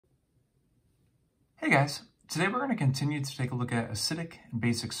Hey guys, today we're going to continue to take a look at acidic and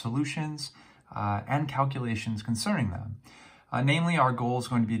basic solutions and calculations concerning them. Namely, our goal is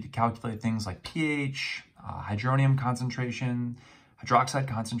going to be to calculate things like pH, hydronium concentration, hydroxide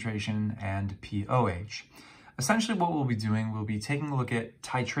concentration, and pOH. Essentially what we'll be doing, we'll be taking a look at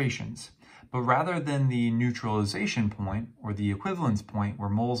titrations, but rather than the neutralization point or the equivalence point where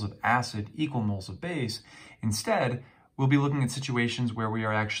moles of acid equal moles of base, instead we'll be looking at situations where we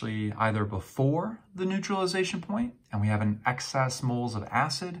are actually either before the neutralization point and we have an excess moles of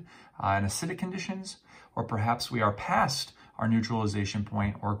acid in acidic conditions, or perhaps we are past our neutralization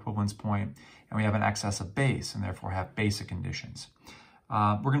point or equivalence point and we have an excess of base and therefore have basic conditions.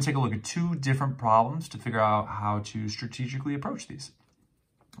 We're going to take a look at two different problems to figure out how to strategically approach these.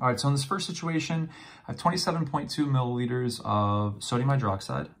 All right, so in this first situation, I have 27.2 milliliters of sodium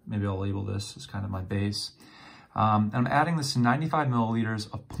hydroxide. Maybe I'll label this as kind of my base. And I'm adding this to 95 milliliters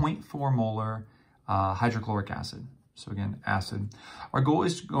of 0.4 molar hydrochloric acid. So again, acid. Our goal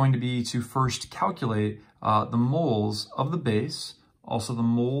is going to be to first calculate the moles of the base, also the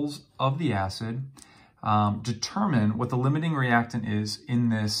moles of the acid, determine what the limiting reactant is in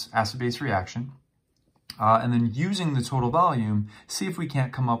this acid-base reaction, and then using the total volume, see if we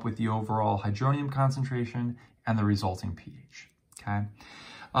can't come up with the overall hydronium concentration and the resulting pH, okay?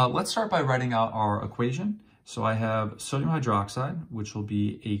 Let's start by writing out our equation. So I have sodium hydroxide, which will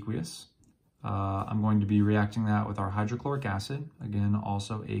be aqueous. I'm going to be reacting that with our hydrochloric acid, again,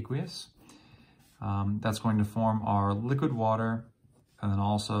 also aqueous. That's going to form our liquid water and then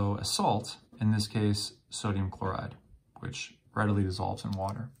also a salt, in this case, sodium chloride, which readily dissolves in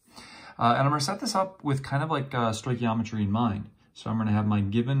water. And I'm going to set this up with kind of like stoichiometry in mind. So I'm going to have my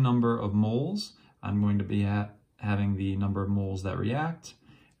given number of moles. I'm going to be having the number of moles that react,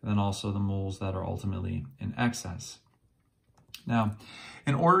 and then also the moles that are ultimately in excess. Now,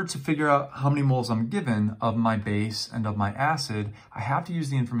 in order to figure out how many moles I'm given of my base and of my acid, I have to use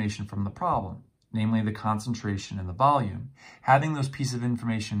the information from the problem, namely the concentration and the volume. Having those pieces of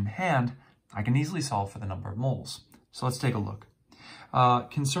information in hand, I can easily solve for the number of moles. So let's take a look.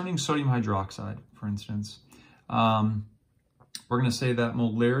 Concerning sodium hydroxide, for instance, we're going to say that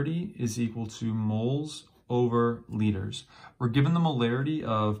molarity is equal to moles over liters. We're given the molarity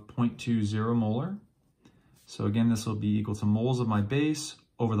of 0.20 molar. So again, this will be equal to moles of my base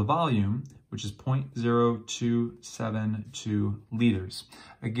over the volume, which is 0.0272 liters.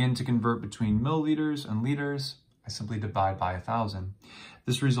 Again, to convert between milliliters and liters, I simply divide by 1,000.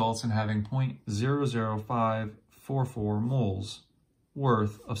 This results in having 0.00544 moles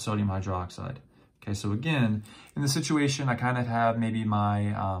worth of sodium hydroxide. Okay, so again, in the situation, I kind of have maybe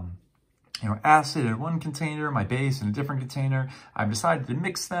my acid in one container, my base in a different container. I've decided to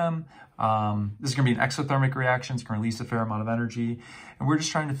mix them. This is going to be an exothermic reaction. It's going to release a fair amount of energy. And we're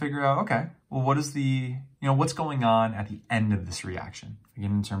just trying to figure out, okay, well, what is the, what's going on at the end of this reaction?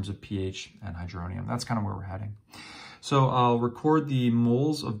 Again, in terms of pH and hydronium. That's kind of where we're heading. So I'll record the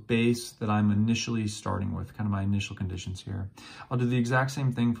moles of base that I'm initially starting with, kind of my initial conditions here. I'll do the exact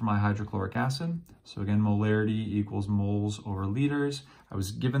same thing for my hydrochloric acid. So again, molarity equals moles over liters. I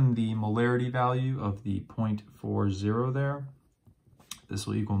was given the molarity value of the 0.40 there. This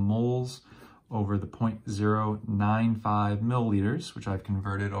will equal moles over the 0.095 milliliters, which I've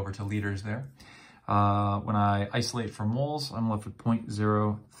converted over to liters there. When I isolate for moles, I'm left with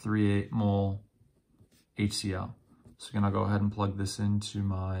 0.038 mole HCl. So again, I'll go ahead and plug this into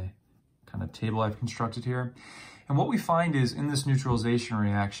my kind of table I've constructed here. And what we find is in this neutralization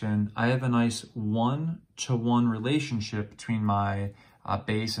reaction, I have a nice 1-to-1 relationship between my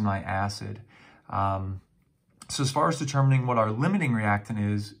base and my acid. So as far as determining what our limiting reactant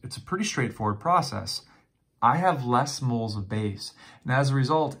is, it's a pretty straightforward process. I have less moles of base. And as a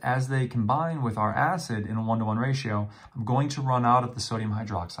result, as they combine with our acid in a 1-to-1 ratio, I'm going to run out of the sodium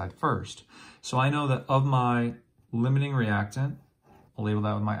hydroxide first. So I know that of my limiting reactant, I'll label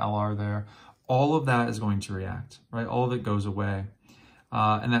that with my LR there, all of that is going to react, right? All of it goes away.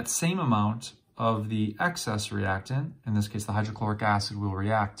 And that same amount of the excess reactant, in this case the hydrochloric acid, will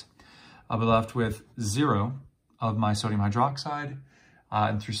react. I'll be left with 0 of my sodium hydroxide,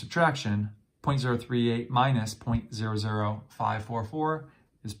 and through subtraction, 0.038 minus 0.00544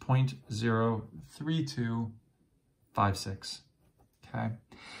 is 0.03256, okay?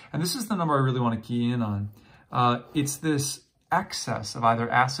 And this is the number I really want to key in on. It's this excess of either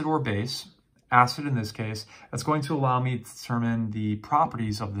acid or base, acid in this case, that's going to allow me to determine the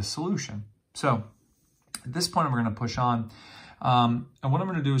properties of this solution. So at this point, we're going to push on. And what I'm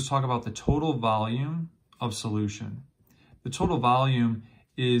going to do is talk about the total volume of solution. The total volume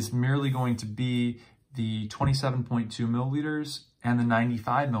is merely going to be the 27.2 milliliters and the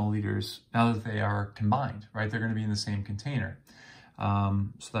 95 milliliters now that they are combined, right? They're going to be in the same container.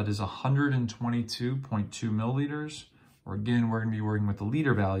 So that is 122.2 milliliters. Or again, we're going to be working with the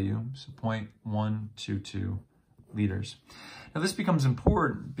liter value, so 0.122 liters. Now this becomes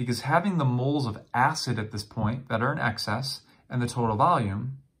important because having the moles of acid at this point that are in excess and the total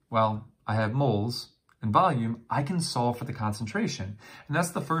volume, well, I have moles and volume, I can solve for the concentration. And that's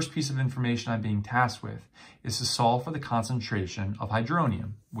the first piece of information I'm being tasked with, is to solve for the concentration of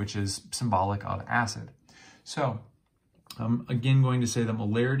hydronium, which is symbolic of acid. So I'm again going to say that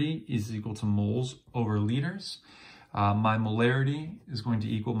molarity is equal to moles over liters. My molarity is going to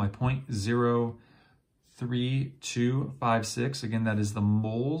equal my 0.03256. Again, that is the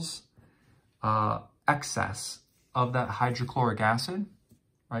moles excess of that hydrochloric acid,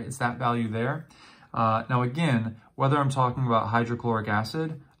 right? It's that value there. Now again, whether I'm talking about hydrochloric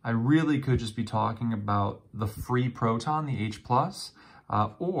acid, I really could just be talking about the free proton, the H+,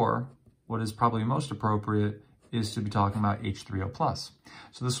 or what is probably most appropriate is to be talking about H3O+.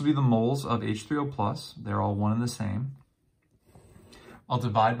 So this will be the moles of H3O+. They're all one and the same. I'll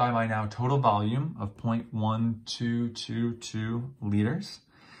divide by my now total volume of 0.1222 liters.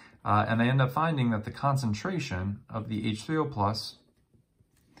 And I end up finding that the concentration of the H3O+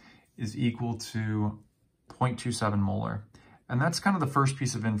 is equal to 0.27 molar. And that's kind of the first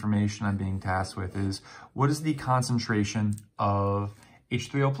piece of information I'm being tasked with, is what is the concentration of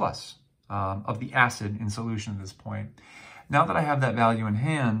H3O+, of the acid in solution at this point. Now that I have that value in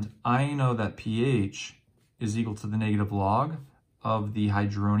hand, I know that pH is equal to the negative log of the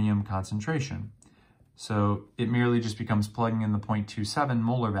hydronium concentration. So it merely just becomes plugging in the 0.27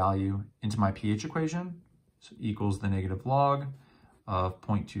 molar value into my pH equation. So equals the negative log of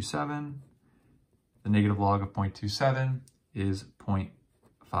 0.27. The negative log of 0.27 is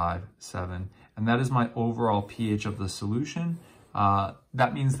 0.57. And that is my overall pH of the solution.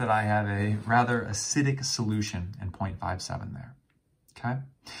 That means that I have a rather acidic solution in 0.57 there. Okay,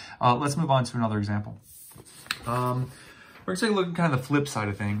 let's move on to another example. We're going to take a look at kind of the flip side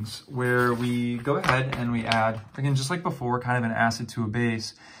of things, where we go ahead and we add, again, just like before, kind of an acid to a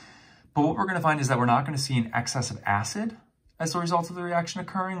base. But what we're going to find is that we're not going to see an excess of acid as a result of the reaction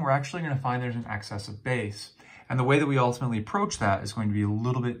occurring. We're actually going to find there's an excess of base. And the way that we ultimately approach that is going to be a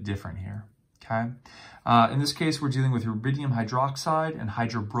little bit different here. Okay. In this case, we're dealing with rubidium hydroxide and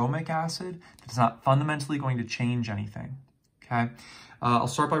hydrobromic acid. That's not fundamentally going to change anything. Okay. I'll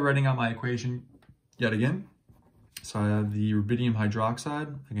start by writing out my equation yet again. So I have the rubidium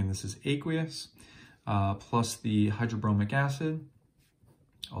hydroxide, again, this is aqueous, plus the hydrobromic acid,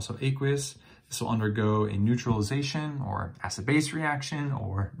 also aqueous. This will undergo a neutralization or acid-base reaction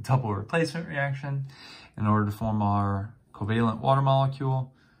or double replacement reaction in order to form our covalent water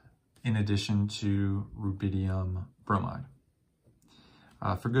molecule, in addition to rubidium bromide.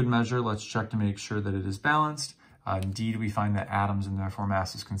 For good measure, let's check to make sure that it is balanced. Indeed, we find that atoms and therefore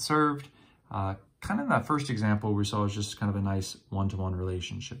mass is conserved. Kind of in that first example we saw was just kind of a nice one-to-one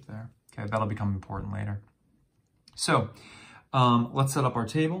relationship there. Okay, that'll become important later. So let's set up our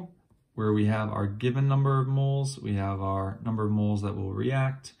table where we have our given number of moles, we have our number of moles that will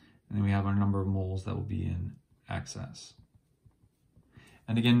react, and then we have our number of moles that will be in excess.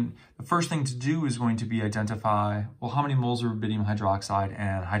 And again, the first thing to do is going to be identify, well, how many moles of rubidium hydroxide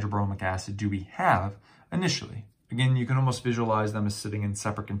and hydrobromic acid do we have initially? Again, you can almost visualize them as sitting in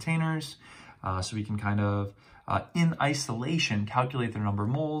separate containers. So we can kind of, in isolation, calculate their number of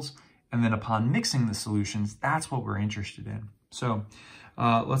moles, and then upon mixing the solutions, that's what we're interested in. So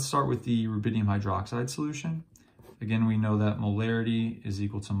let's start with the rubidium hydroxide solution. Again, we know that molarity is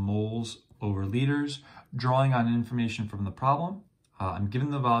equal to moles over liters. Drawing on information from the problem, I'm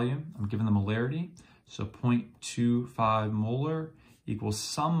given the volume, I'm given the molarity, so 0.25 molar equals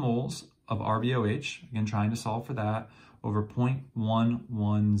some moles of RBOH, again, trying to solve for that, over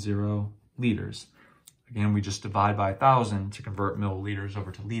 0.110 liters. Again, we just divide by 1,000 to convert milliliters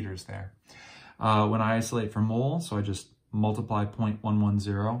over to liters there. When I isolate for mole, so I just multiply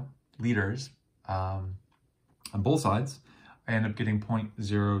 0.110 liters on both sides, I end up getting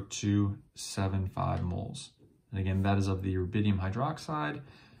 0.0275 moles. And again, that is of the rubidium hydroxide,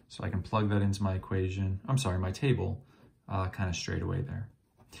 so I can plug that into my equation, my table, kind of straight away there.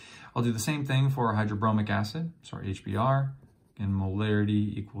 I'll do the same thing for hydrobromic acid, so our HBr. And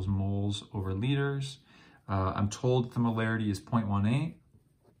molarity equals moles over liters. I'm told that the molarity is 0.18.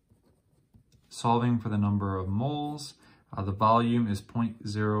 Solving for the number of moles, the volume is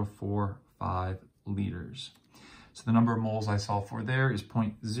 0.045 liters. So the number of moles I solve for there is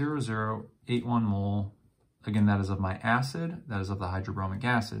 0.0081 mole. Again, that is of my acid, that is of the hydrobromic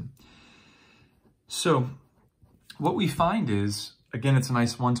acid. So what we find is, again, it's a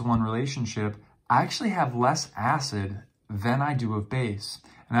nice one-to-one relationship. I actually have less acid than I do of base.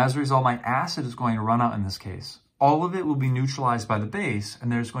 And as a result, my acid is going to run out in this case. All of it will be neutralized by the base,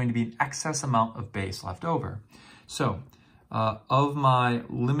 and there's going to be an excess amount of base left over. So, of my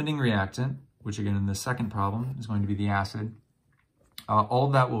limiting reactant, which again in the second problem is going to be the acid, all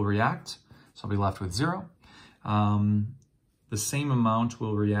of that will react, so I'll be left with 0. The same amount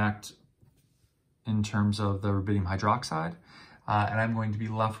will react in terms of the rubidium hydroxide, and I'm going to be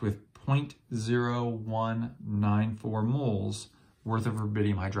left with 0.0194 moles worth of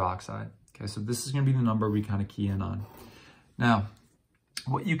rubidium hydroxide. Okay, so this is going to be the number we kind of key in on. Now,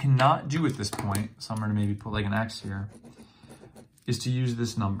 what you cannot do at this point, so I'm going to maybe put like an X here, is to use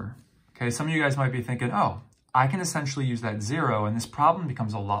this number. Okay, some of you guys might be thinking, oh, I can essentially use that 0, and this problem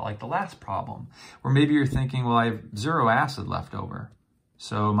becomes a lot like the last problem, where maybe you're thinking, well, I have 0 acid left over,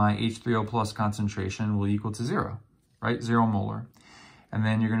 so my H3O plus concentration will equal to 0, right? 0 molar. And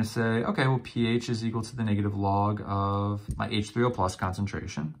then you're going to say, okay, well, pH is equal to the negative log of my H3O plus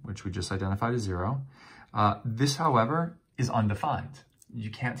concentration, which we just identified as 0. This, however, is undefined. You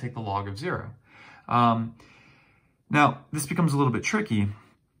can't take the log of 0. Now, this becomes a little bit tricky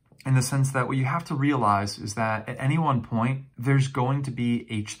in the sense that what you have to realize is that at any one point, there's going to be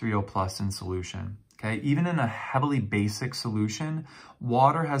H3O plus in solution. Okay, even in a heavily basic solution,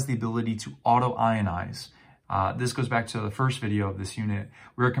 water has the ability to auto-ionize. This goes back to the first video of this unit,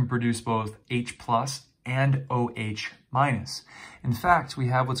 where it can produce both H plus and OH minus. In fact, we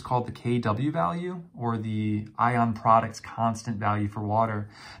have what's called the KW value, or the ion product's constant value for water,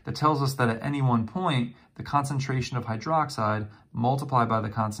 that tells us that at any one point, the concentration of hydroxide multiplied by the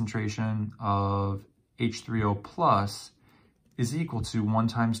concentration of H3O plus is equal to 1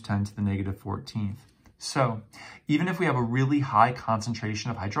 times 10 to the negative 14th. So even if we have a really high concentration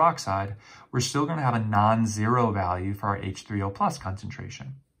of hydroxide, we're still going to have a non-zero value for our H3O plus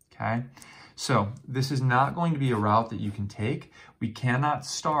concentration, okay? So this is not going to be a route that you can take. We cannot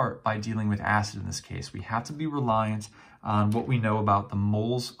start by dealing with acid in this case. We have to be reliant on what we know about the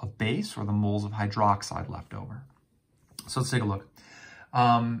moles of base or the moles of hydroxide left over. So let's take a look.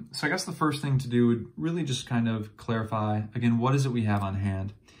 So I guess the first thing to do would really just kind of clarify, again, what is it we have on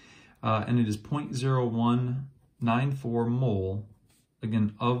hand? And it is 0.0194 mole,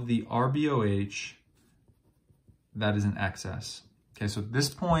 again, of the RBOH that is in excess. Okay, so at this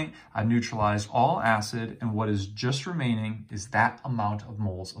point, I've neutralized all acid, and what is just remaining is that amount of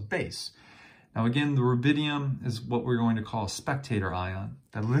moles of base. Now again, the rubidium is what we're going to call a spectator ion.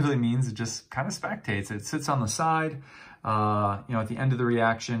 That literally means it just kind of spectates. It sits on the side. At the end of the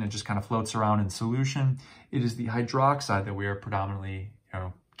reaction, it just kind of floats around in solution. It is the hydroxide that we are predominantly,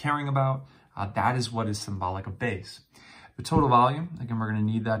 caring about. That is what is symbolic of base. The total volume, again, we're going to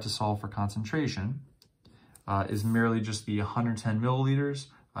need that to solve for concentration, is merely just the 110 milliliters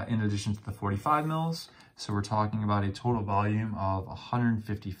in addition to the 45 mils. So we're talking about a total volume of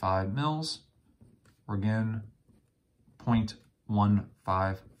 155 mils, or again,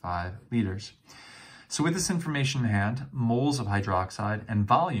 0.155 liters. So with this information in hand, moles of hydroxide and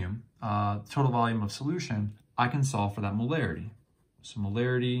volume, total volume of solution, I can solve for that molarity. So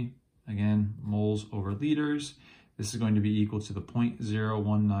molarity, again, moles over liters. This is going to be equal to the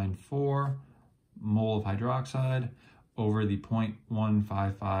 0.0194 mole of hydroxide over the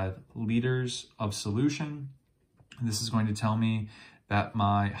 0.155 liters of solution. And this is going to tell me that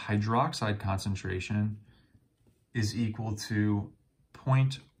my hydroxide concentration is equal to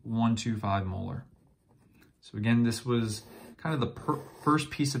 0.125 molar. So again, this was kind of the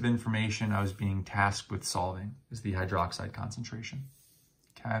first piece of information I was being tasked with solving, is the hydroxide concentration,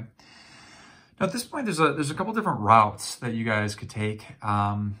 okay? Now at this point, there's a couple different routes that you guys could take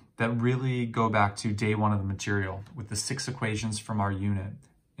that really go back to day one of the material with the 6 equations from our unit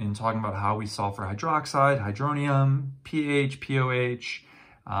in talking about how we solve for hydroxide, hydronium, pH, POH.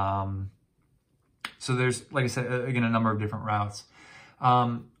 So there's, like I said, again, a number of different routes.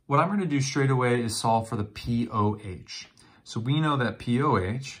 What I'm going to do straight away is solve for the POH. So we know that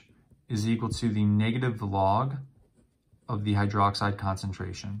POH is equal to the negative log of the hydroxide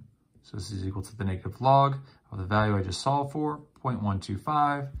concentration. So this is equal to the negative log of the value I just solved for,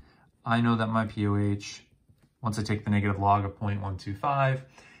 0.125. I know that my POH, once I take the negative log of 0.125,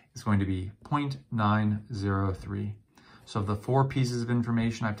 is going to be 0.903. So of the 4 pieces of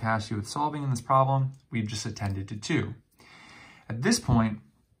information I've tasked you with solving in this problem, we've just attended to 2. At this point,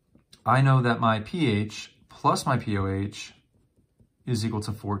 I know that my pH plus my POH is equal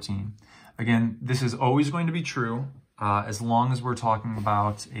to 14. Again, this is always going to be true as long as we're talking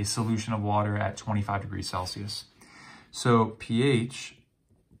about a solution of water at 25 degrees Celsius. So pH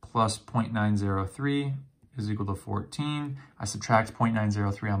plus 0.903 is equal to 14. I subtract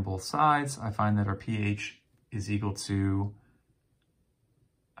 0.903 on both sides. I find that our pH is equal to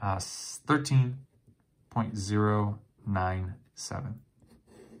 13.097.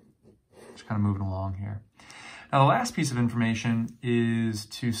 Just kind of moving along here. Now, the last piece of information is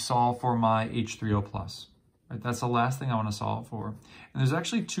to solve for my H3O+. Right? That's the last thing I want to solve for. And there's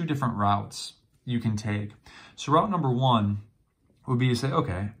actually two different routes you can take. So route number one would be to say,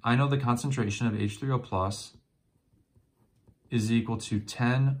 okay, I know the concentration of H3O+ is equal to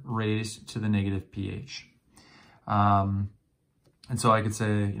 10 raised to the negative pH. And so I could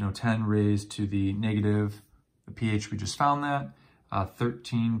say, 10 raised to the negative, the pH we just found that,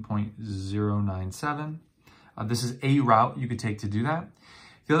 13.097. This is a route you could take to do that.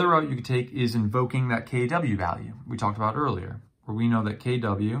 The other route you could take is invoking that Kw value we talked about earlier, where we know that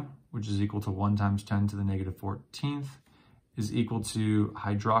Kw, which is equal to 1 times 10 to the negative 14th, is equal to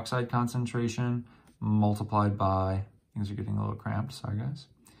hydroxide concentration multiplied by, things are getting a little cramped, sorry guys,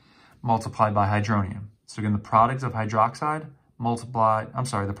 multiplied by hydronium. So again, the products of hydroxide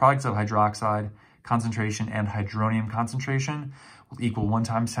concentration and hydronium concentration will equal 1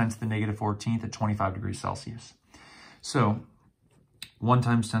 times 10 to the negative 14th at 25 degrees Celsius. So 1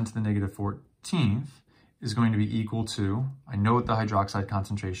 times 10 to the negative 14th is going to be equal to, I know what the hydroxide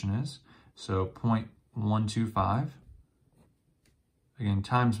concentration is, so 0.125, again,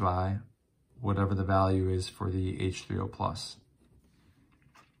 times by whatever the value is for the H3O+.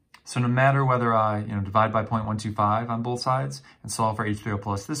 So no matter whether I divide by 0.125 on both sides and solve for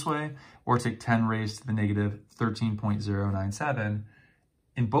H3O+ this way, or take 10 raised to the negative 13.097,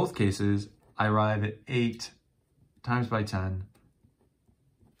 in both cases, I arrive at 8 times by 10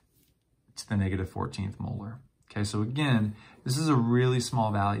 to the negative 14th molar. Okay, so again, this is a really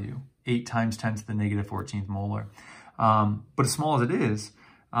small value, 8 times 10 to the negative 14th molar. But as small as it is,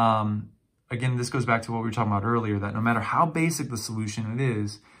 again, this goes back to what we were talking about earlier, that no matter how basic the solution it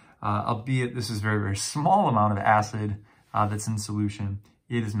is, albeit this is a very, very small amount of acid that's in solution,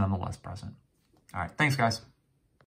 it is nonetheless present. All right, thanks guys.